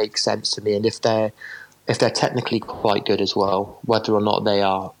that makes sense to me. And if they're technically quite good as well, whether or not they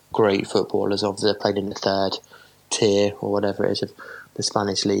are great footballers, or they're playing in the third tier or whatever it is of the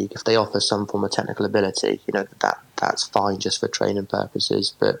Spanish league, if they offer some form of technical ability, that's fine just for training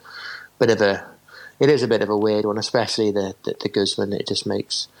purposes. But it is a bit of a weird one, especially the Guzman. It just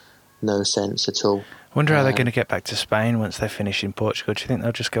makes no sense at all. I wonder how they're going to get back to Spain once they finish in Portugal. Do you think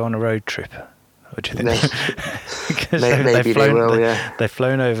they'll just go on a road trip? Or do you think maybe they will, yeah. They've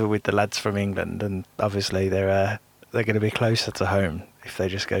flown over with the lads from England, and obviously they're going to be closer to home if they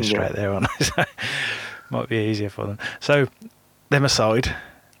just go straight there on. So might be easier for them. So them aside,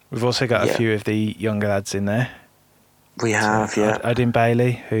 we've also got a few of the younger lads in there. We have, Adin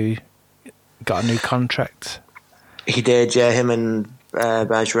Bailey, who got a new contract. He did, yeah. Him and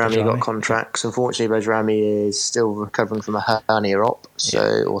Bajrami got contracts. Unfortunately, Bajrami is still recovering from a hernia op,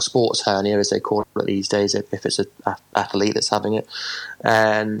 or sports hernia as they call it these days, if it's an athlete that's having it,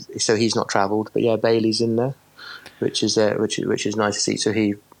 and so he's not travelled. But Bailey's in there, which is nice to see. So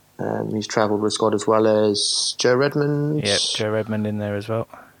he's travelled with squad, as well as Joe Redmond. Yep, Joe Redmond in there as well.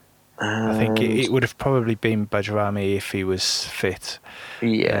 I think it would have probably been Bajrami if he was fit.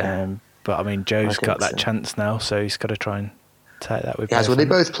 Yeah, but I mean, Joe's got that chance now, so he's got to try and take that with. Yeah, well, they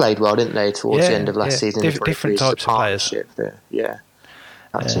both played well, didn't they, towards the end of last season? Different types of players. Yeah,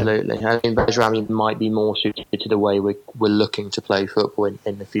 absolutely. I mean, Bajrami might be more suited to the way we're looking to play football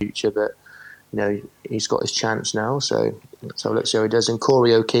in the future, but he's got his chance now, so let's see how he does. And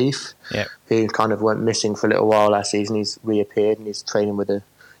Corey O'Keefe, who kind of went missing for a little while last season, he's reappeared and he's training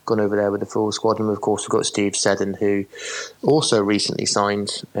gone over there with the full squad. And of course, we've got Steve Seddon, who also recently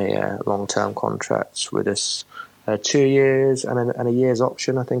signed a long-term contract with us. 2 years and a year's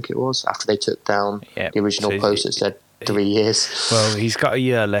option, I think it was, after they took down the original post that said 3 years. Well, he's got a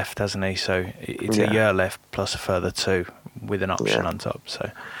year left, hasn't he? So it's a year left plus a further 2 with an option on top. So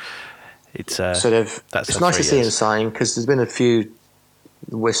it's it's nice to see him sign, because there's been a few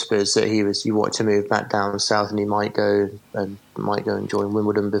whispers that he wanted to move back down south and he might go and join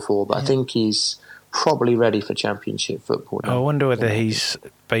Wimbledon before, but I think he's probably ready for Championship football now. I wonder whether he's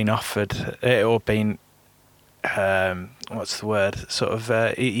been offered or been what's the word? Sort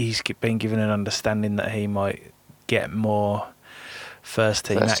of, he's been given an understanding that he might get more first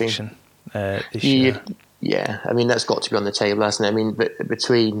team action this year. Yeah, I mean that's got to be on the table, hasn't it? I mean,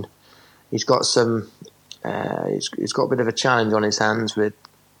 between he's got some, he's got a bit of a challenge on his hands with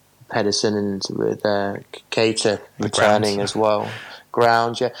Pedersen and with Keita returning as well.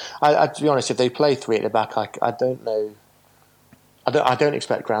 Ground, yeah. I to be honest, if they play 3 at the back, I don't know. I don't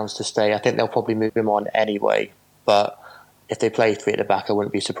expect Grounds to stay. I think they'll probably move him on anyway. But if they play 3 at the back, I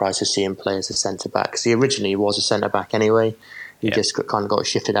wouldn't be surprised to see him play as a centre back, because he originally was a centre back anyway. He just kind of got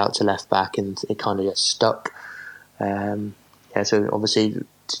shifted out to left back, and it kind of just stuck. So obviously,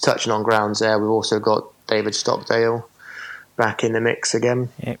 touching on Grounds there, we've also got David Stockdale back in the mix again.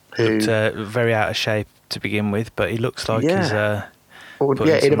 Yep. Looked very out of shape to begin with, but he looks like he's.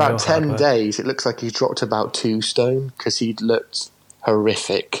 In about 10 days, it looks like he's dropped about 2 stone, because he'd looked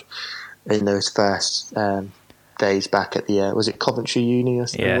horrific in those first days back at the was it Coventry Uni or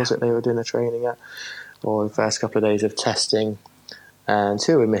something? Yeah. Was it they were doing the training at, or the first couple of days of testing? And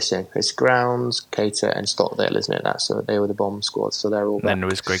two were missing. It's Grounds, Cater, and Stockdale, isn't it? So they were the bomb squad. So they're all back. Then there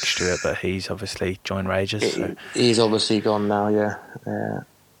was Greg Stewart, but he's obviously joined Rangers. So. He's obviously gone now, yeah,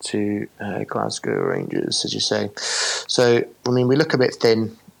 to Glasgow Rangers, as you say. So I mean, we look a bit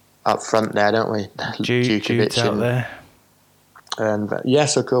thin up front there, don't we? Jude's out there. And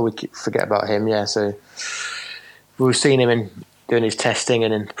so cool. We forget about him. Yeah, so we've seen him doing his testing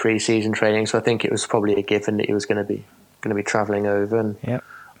and in pre-season training. So I think it was probably a given that he was going to be travelling over. And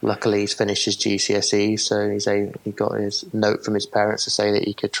luckily, he's finished his GCSE, so he got his note from his parents to say that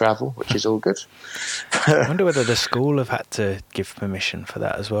he could travel, which is all good. I wonder whether the school have had to give permission for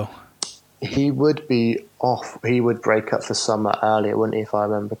that as well. He would be off. He would break up for summer earlier, wouldn't he, if I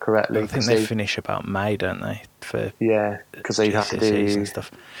remember correctly? I think they finish about May, don't they? Because they have to do and stuff.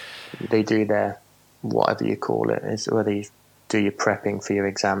 They do their whatever you call it, is whether you do your prepping for your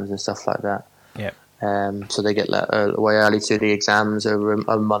exams and stuff like that. Yeah. So they get let away early to the exams over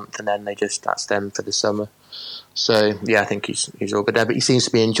a month, and then that's them for the summer. So I think he's all good there. But he seems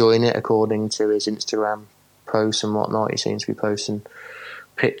to be enjoying it, according to his Instagram posts and whatnot. He seems to be posting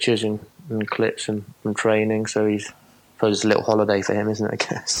pictures and clips and training. So I suppose it's a little holiday for him, isn't it? I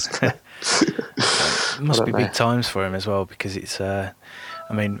guess. It must be big times for him as well, because it's. I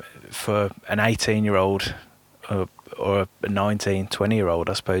mean, for an 18-year-old or a 19, 20-year-old,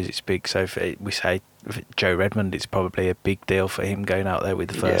 I suppose it's big. So if we say Joe Redmond, it's probably a big deal for him going out there with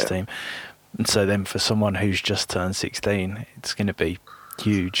the first team. And so then for someone who's just turned 16, it's going to be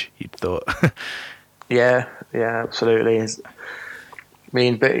huge, you'd thought. Yeah, absolutely. I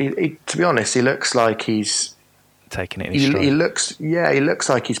mean, but he, to be honest, he looks like he's taking it in his stride. He looks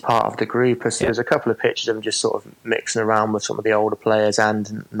like he's part of the group. There's a couple of pictures of him just sort of mixing around with some of the older players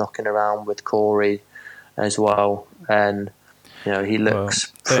and knocking around with Corey as well. And, he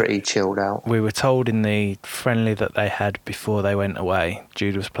looks pretty chilled out. We were told in the friendly that they had before they went away,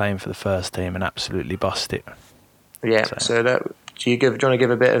 Jude was playing for the first team and absolutely bossed it. Yeah, so that... Do you want to give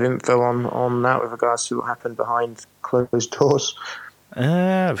a bit of info on that with regards to what happened behind closed doors? We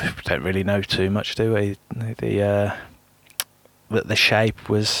don't really know too much, do we? The shape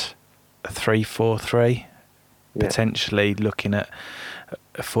was a 3-4-3, potentially looking at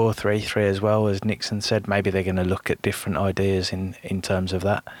a 4-3-3 as well, as Nixon said. Maybe they're going to look at different ideas in terms of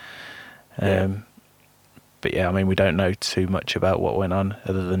that. But I mean, we don't know too much about what went on,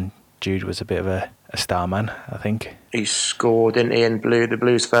 other than Jude was a bit of a star man, I think. He scored, didn't he? And the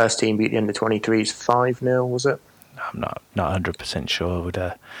Blues first team beat the under-23s 5-0, was it? I'm not 100% sure. I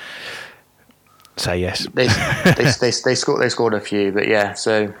would say yes. They scored a few, but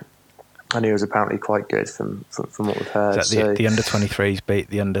so I knew it was apparently quite good from what we've heard. The under-23s beat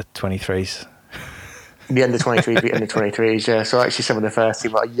the under-23s. The under-23s beat under-23s, yeah. So actually some of the first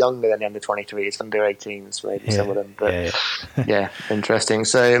team are younger than the under-23s, under-18s maybe, some of them. But interesting.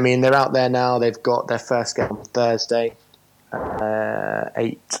 So, I mean, they're out there now. They've got their first game on Thursday,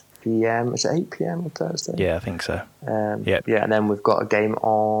 8 p.m. Is it 8 p.m. on Thursday? Yeah, I think so. Yeah, and then we've got a game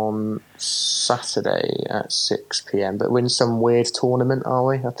on Saturday at 6 p.m. But we're in some weird tournament, are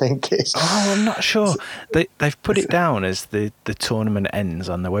we? I think it's... Oh, I'm not sure. They've put it down as the tournament ends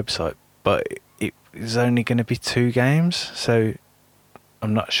on the website, but it's only going to be 2 games, so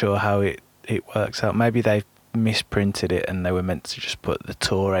I'm not sure how it works out. Maybe they've misprinted it and they were meant to just put the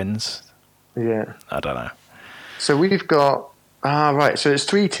tour ends. Yeah. I don't know. So we've got... right, so it's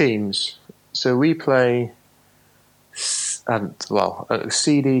 3 teams. So we play...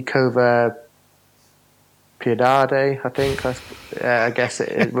 CD Cover Piedade, I think. I guess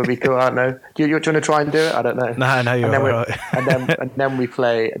it would be cool. I don't know. Do you want to try and do it? I don't know. No, you're all right. and then we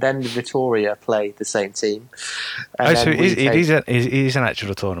play. Then Vittoria play the same team. So it is an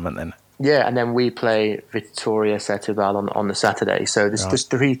actual tournament then. Yeah, and then we play Vittoria Setúbal on the Saturday. So there's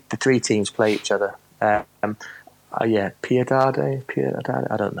the 3 teams play each other. Piedade. I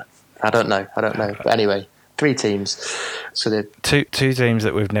don't know. But anyway, 3 teams. So they're two teams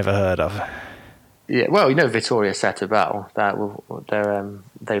that we've never heard of. Yeah, well, Vittoria Setúbal.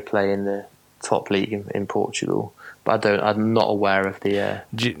 They play in the top league in Portugal, but I'm not aware of the other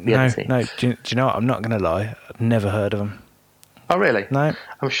team. No. Do you know what? I'm not going to lie. I've never heard of them. Oh, really? No.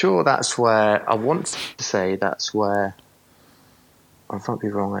 I'm sure that's where I want to say that's where. I might be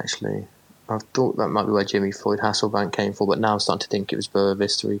wrong actually. I thought that might be where Jimmy Floyd Hasselbank came from, but now I'm starting to think it was Boa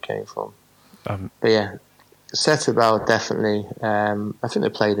Vista he came from. But yeah. Setúbal definitely. I think they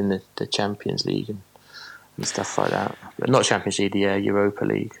played in the Champions League and stuff like that, but not Champions League, the Europa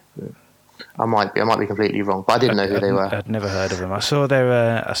League. I might be completely wrong, but I didn't know who they were. I'd never heard of them. I saw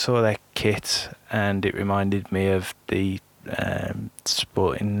their kit, and it reminded me of the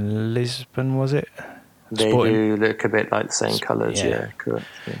Sporting Lisbon, was it? They do look a bit like the same colours, yeah, correct.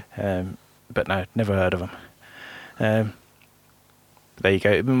 Yeah. But no, never heard of them. There you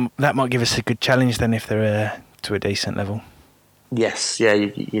go. That might give us a good challenge then if they're to a decent level. Yes, yeah,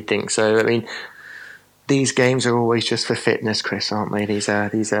 you'd think so. I mean, these games are always just for fitness, Chris, aren't they? These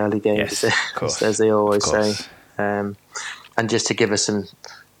early games, yes, of course. as they always say. And just to give us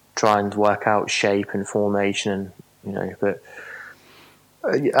try and work out shape and formation, and but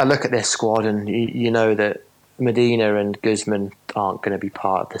I look at this squad, and you know that Medina and Guzman aren't going to be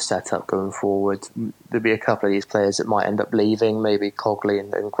part of the setup going forward. There'll be a couple of these players that might end up leaving. Maybe Cogley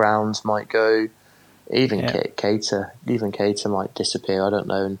and Grounds might go. Even Keita might disappear. I don't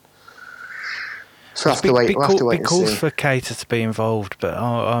know. And so we'll have to wait. We'll have to wait and see. Big calls for Keita to be involved, but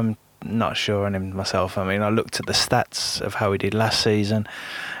I'm not sure on him myself. I mean, I looked at the stats of how he did last season.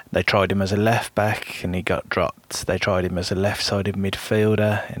 They tried him as a left back and he got dropped. They tried him as a left-sided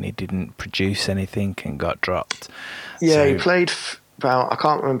midfielder and he didn't produce anything and got dropped. Yeah, he played about, I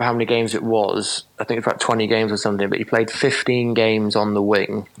can't remember how many games it was. I think about 20 games or something, but he played 15 games on the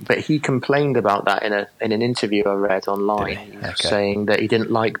wing. But he complained about that in an interview I read online. He was saying that he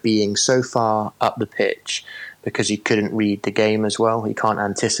didn't like being so far up the pitch because he couldn't read the game as well. He can't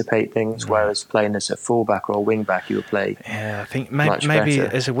anticipate things, whereas playing as a fullback or a wing-back, he would play. Yeah, I think maybe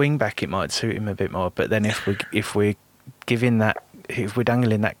as a wing-back it might suit him a bit more. But then if we're dangling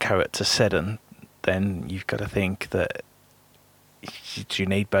that carrot to Seddon, then you've got to think that do you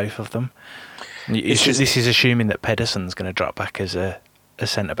need both of them? This is assuming that Pedersen's going to drop back as a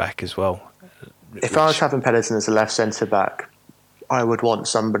centre-back as well. If I was having Pedersen as a left centre-back, I would want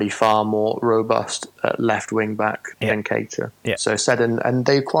somebody far more robust at left wing back than Keita. Yeah. So Seddon, and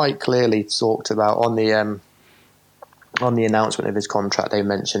they quite clearly talked about on the announcement of his contract, they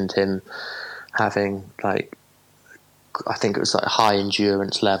mentioned him having I think it was high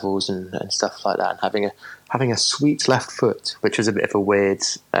endurance levels and stuff like that, and having a sweet left foot, which was a bit of a weird.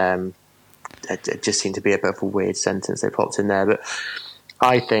 It just seemed to be a bit of a weird sentence they popped in there, but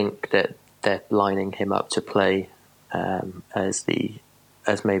I think that they're lining him up to play as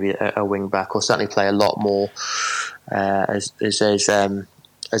maybe a wing back, or certainly play a lot more as a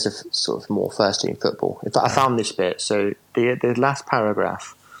sort of more first team football. In fact, I found this bit. So the last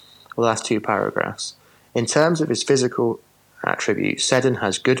paragraph, or the last two paragraphs, in terms of his physical attributes, Seddon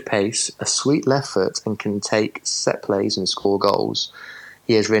has good pace, a sweet left foot, and can take set plays and score goals.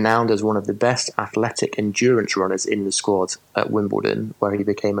 He is renowned as one of the best athletic endurance runners in the squad at Wimbledon, where he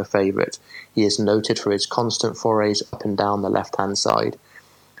became a favourite. He is noted for his constant forays up and down the left-hand side.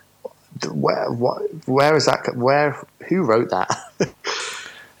 Where is that? Who wrote that?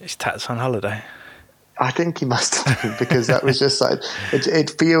 It's Tats on holiday. I think he must have, because that was just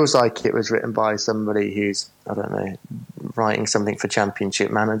it feels like it was written by somebody who's, I don't know, writing something for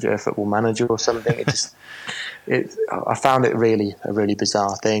Championship Manager, Football Manager or something. I found it a really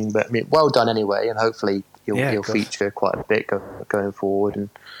bizarre thing, but I mean, well done anyway, and hopefully he'll feature quite a bit going forward, and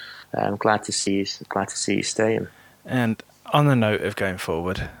I'm glad to see you staying. And on the note of going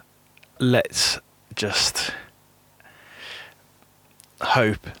forward, let's just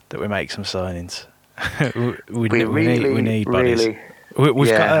hope that we make some signings. we need bodies.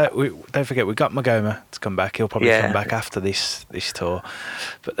 Don't forget, we've got Magoma to come back. He'll probably come back after this tour,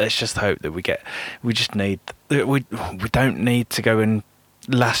 but let's just hope that we don't need to go and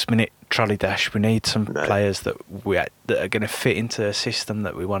last minute trolley dash. We need some players that are going to fit into a system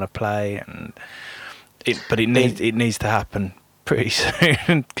that we want to play, but it needs to happen pretty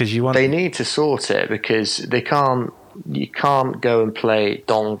soon, because they need to sort it, because you can't go and play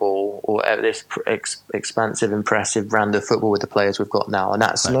dong ball or this expansive, impressive brand of football with the players we've got now. And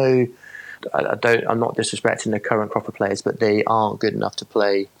that's I'm not disrespecting the current crop of players, but they aren't good enough to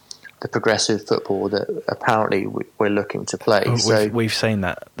play the progressive football that apparently we're looking to play. We've seen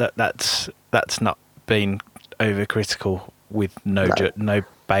that's not been overcritical with no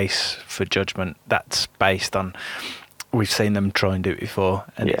base for judgment. That's based on, we've seen them try and do it before,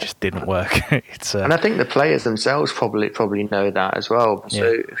 and it just didn't work. And I think the players themselves probably know that as well.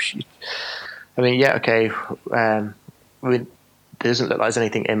 So, I mean, it doesn't look like there's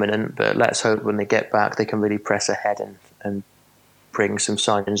anything imminent, but let's hope when they get back, they can really press ahead and bring some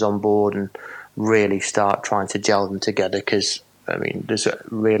signings on board and really start trying to gel them together. Because, I mean, there's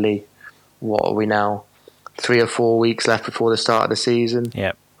really, what are we now? 3 or 4 weeks left before the start of the season.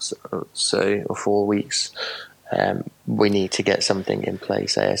 Yeah. So or 4 weeks. We need to get something in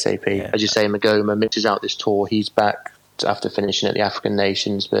place ASAP. As you say, Magoma, Mitch is out this tour. He's back after finishing at the African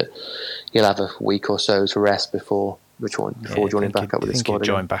Nations, but he'll have a week or so to rest before joining back up with the squad.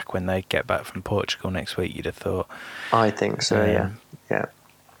 He'll join back when they get back from Portugal next week, you'd have thought. I think so, yeah.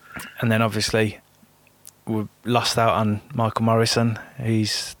 And then obviously we lost out on Michael Morrison.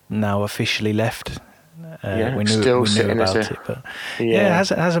 He's now officially left. We knew about it, but it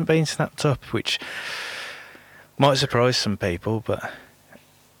hasn't been snapped up, which might surprise some people. But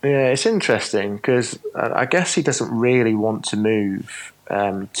yeah, it's interesting because I guess he doesn't really want to move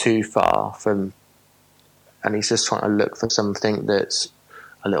too far from, and he's just trying to look for something that's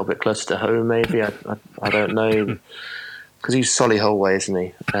a little bit closer to home. Maybe I don't know, because he's Solihull way, isn't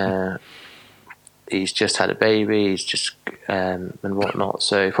he? He's just had a baby. He's just and whatnot.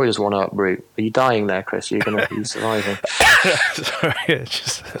 So he probably doesn't want to uproot. Are you dying there, Chris? Are you surviving? Sorry, I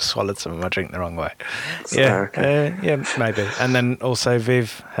just swallowed some of my drink the wrong way. Yeah, maybe. And then also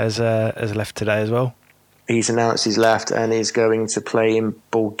Viv has left today as well. He's announced he's left, and he's going to play in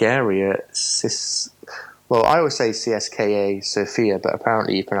Bulgaria. Well, I always say CSKA Sofia, but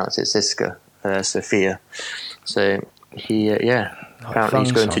apparently you pronounce it Siska Sofia. So he, apparently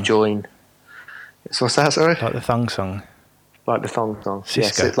he's going to join. So what's that, sorry? Like the thong song. Like the thong song.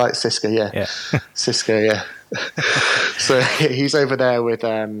 Cisco. Yes, like Cisco, yeah. Cisco, yeah. So he's over there with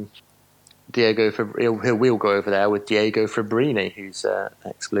Diego. He'll go over there with Diego Fabrini, who's an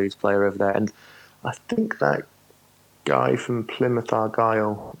ex-Blues player over there. And I think that guy from Plymouth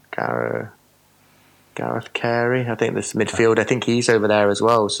Argyle, Gareth Carey, I think this midfield, I think he's over there as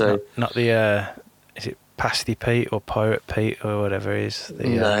well. So not the is it Pasty Pete or Pirate Pete or whatever it is?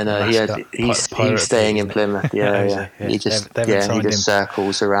 No, he's staying in Plymouth. Yeah. He just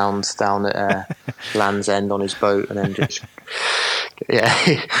circles around down at Land's End on his boat and then just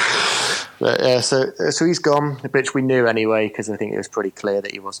But, so he's gone, which we knew anyway, because I think it was pretty clear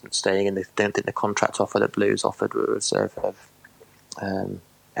that he wasn't staying, and I don't think the contract offer that Blues offered was of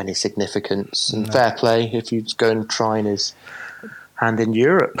any significance. And fair play if you go and try his hand in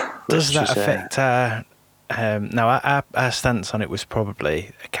Europe. Does that affect our... our stance on it was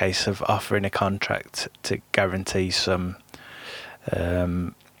probably a case of offering a contract to guarantee some...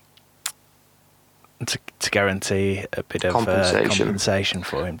 To guarantee a bit of compensation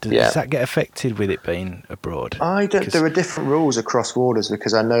for him. Does that get affected with it being abroad? There are different rules across borders,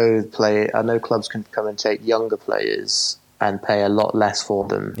 because I know clubs can come and take younger players and pay a lot less for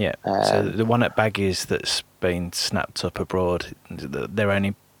them. Yeah. So the one at Baggies that's been snapped up abroad, they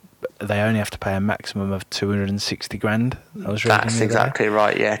only have to pay a maximum of 260 grand. That's exactly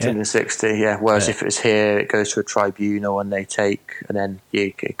right. Yeah, 260. Yeah. Whereas if it's here, it goes to a tribunal and they take, and then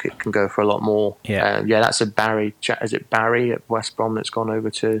it can go for a lot more. Yeah. That's a Barry. Is it Barry at West Brom that's gone over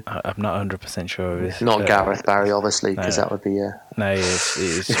to? I'm not 100% sure of it. Not Gareth Barry, obviously, because that would be No, it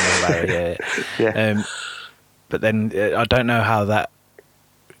is small Barry. Yeah. But then I don't know how that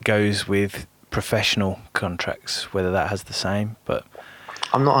goes with professional contracts, whether that has the same, but.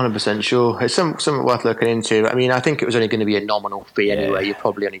 I'm not 100% sure. It's something worth looking into. I mean, I think it was only going to be a nominal fee anyway. You're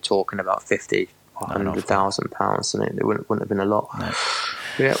probably only talking about £50,000 or £100,000, and it wouldn't have been a lot. No.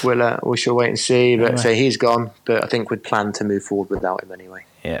 Yeah, we shall wait and see. But so he's gone, but I think we'd plan to move forward without him anyway.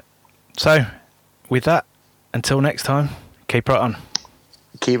 Yeah. So, with that, until next time, keep right on.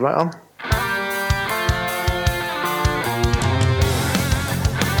 Keep right on.